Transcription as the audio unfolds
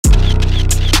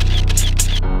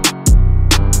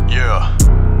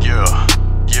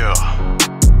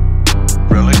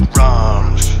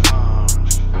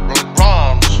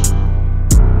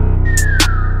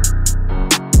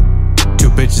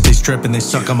stripping, they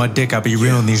suck on my dick. I be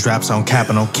real in these raps, I don't cap,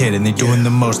 I don't kid. And they doing the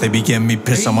most, they be getting me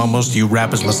pissed. I'm almost you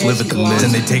rappers must live at the list.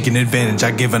 And they taking advantage,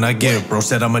 I give and I give. Bro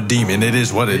said I'm a demon, it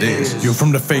is what it is. You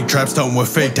from the fake trap, starting with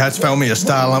fake tats. Found me a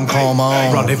style, I'm calling my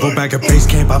own. Rendezvous back at base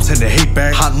camp, I'm sending hate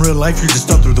back. Hot in real life, you just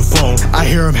stuck through the phone. I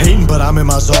hear them hating, but I'm in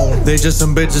my zone. They just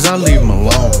some bitches, I leave them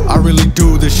alone. I really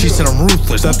do this, she said I'm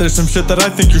ruthless. That there's some shit that I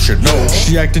think you should know.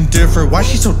 She acting different, why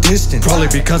she so distant? Probably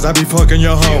because I be fucking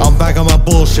your hoe. I'm back on my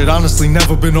bullshit, honestly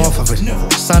never been off of it.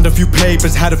 Signed a few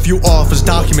papers, had a few offers,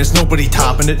 documents, nobody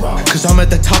topping it. Cause I'm at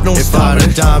the top, no one's stopping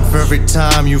it. If I had a dime for every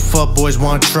time you fuckboys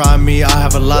wanna try me, I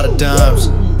have a lot of dimes,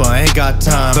 but I ain't got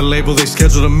time. The label, they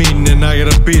scheduled a meeting and I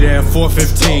gotta be there at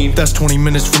 4:15. That's 20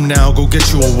 minutes from now, go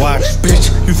get you a watch. Bitch,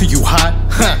 you think you hot?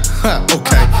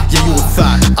 Okay, yeah, you a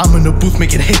thought. I'm in the booth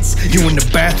making hits, you in the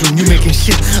bathroom, you making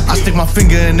shit. I stick my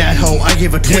finger in that hoe, I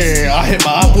give a twist. Yeah, I hit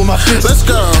my op with my fist. Let's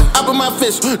go, up with my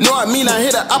fist. No, I mean I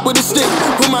hit her up with a stick.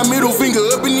 Put my middle finger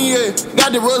up in the air.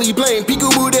 Got the rollie playing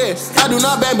peekaboo there. I do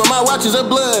not bang, but my watch is a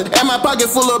blood. And my pocket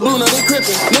full of blue, now they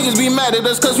crippin'. Niggas be mad at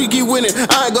us cause we keep winning.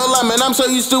 I ain't gon' lie, man, I'm so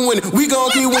used to winning. We gon'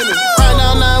 keep winning. Right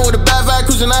now, 9 with a bad vibe,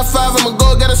 cruising I-5. I'ma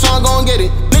go get a song, gon' get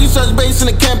it. Niggas touch base in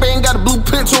the campaign, got a blue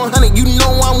pitch on 100, you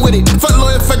know I'm with it. Fuck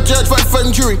lawyer, fuck judge, fuck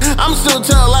jury. I'm still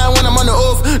tell lying when I'm on the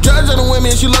oath. Judge of the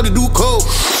women, she love to do coke,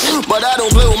 but I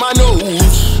don't play with my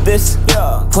nose. This,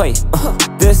 wait,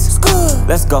 this,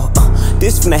 let's go.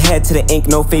 This from the head to the ink,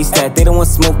 no face that. They don't want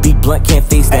smoke, be blunt, can't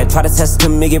face that. Try to test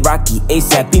him, make it rocky,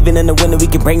 ASAP. Even in the winter, we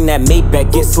can bring that mate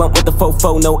back. Get slumped with the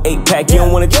fofo, no 8-pack. You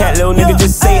don't wanna chat, little nigga,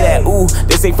 just say that. Ooh,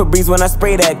 they say Febreze when I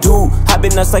spray that. Dude, I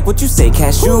been nuts like what you say,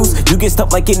 cashews. You get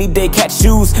stuck like any day, cat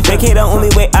shoes. Make it the only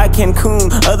way I can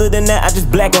coon. Other than that, I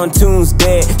just black on tunes,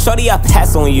 dead. Shorty, I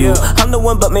pass on you. I'm the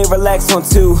one, but may relax on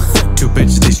two. Two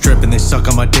bitches, they stripping, they suck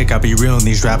on my dick. I be real in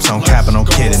these raps, I don't cap, I don't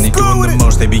kid. And they doing the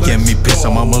most, they be getting me pissed.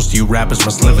 I'm almost you rappers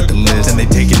must live at the list. And they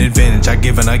taking advantage, I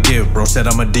give and I give. Bro said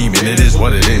I'm a demon, it is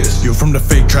what it is. You from the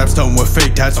fake trap, starting with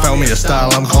fake tats. Found me a style,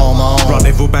 I'm calling my own.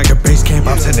 Rendezvous back at base camp,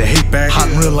 I'm sending hate back. Hot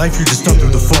in real life, you just stuck through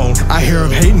the phone. I hear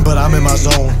them hating, but I'm in my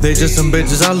zone. They just some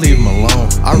bitches, I leave them alone.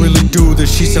 I really do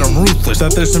this, she said I'm ruthless.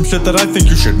 That there's some shit that I think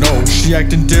you should know. She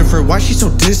acting different, why she so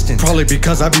distant? Probably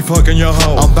because I be fucking your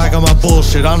hoe. I'm back on my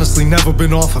bullshit, honestly never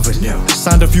been off of it.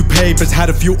 Signed a few papers, had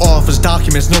a few offers,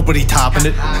 documents, nobody topping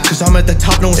it. Cause I'm at the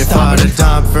top, no one's stopping it. If I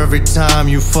had a dime for every time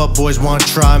you fuckboys wanna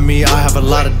try me, I have a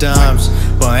lot of dimes,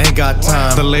 but I ain't got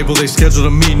time. The label, they scheduled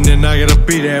a meeting and I gotta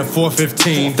be there at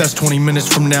 4:15. That's 20 minutes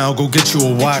from now, go get you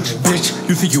a watch. Bitch,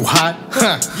 you think you hot?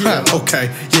 Okay,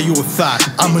 yeah, you a thought.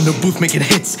 I'm in the booth making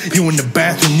hits, you in the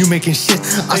bathroom, you making shit.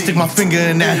 I stick my finger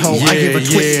in that hoe, I give a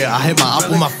twist. Yeah, I hit my op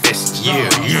with my fist. Yeah.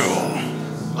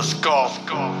 Let's go.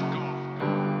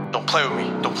 Don't play with me,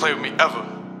 don't play with me ever.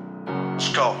 Let's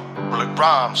go,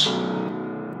 RelicRhymes.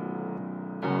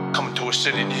 Coming to a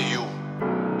city near you.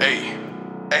 Hey.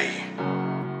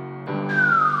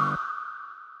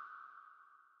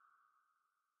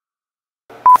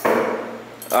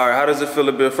 Alright, how does it feel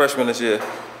to be a freshman this year?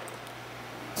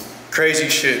 Crazy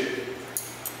shit.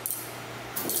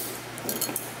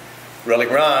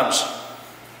 RelicRhymes.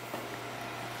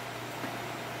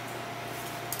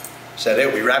 Is that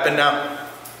it? We rapping now?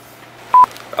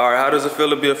 Alright, how does it feel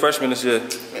to be a freshman this year?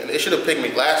 Man, they should have picked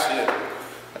me last year.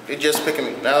 They just picking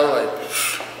me now, like,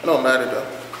 it don't matter though.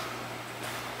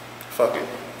 Fuck it.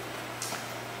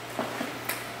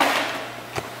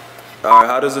 Alright,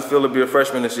 how does it feel to be a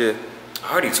freshman this year?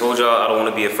 I already told y'all I don't want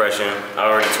to be a freshman. I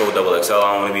already told XXL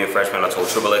I don't want to be a freshman. I told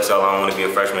XXL I don't want to be a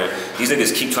freshman. These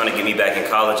niggas keep trying to get me back in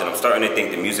college, and I'm starting to think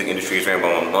the music industry is ran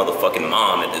by my motherfucking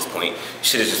mom at this point.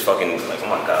 Shit is just fucking like, oh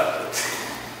my god.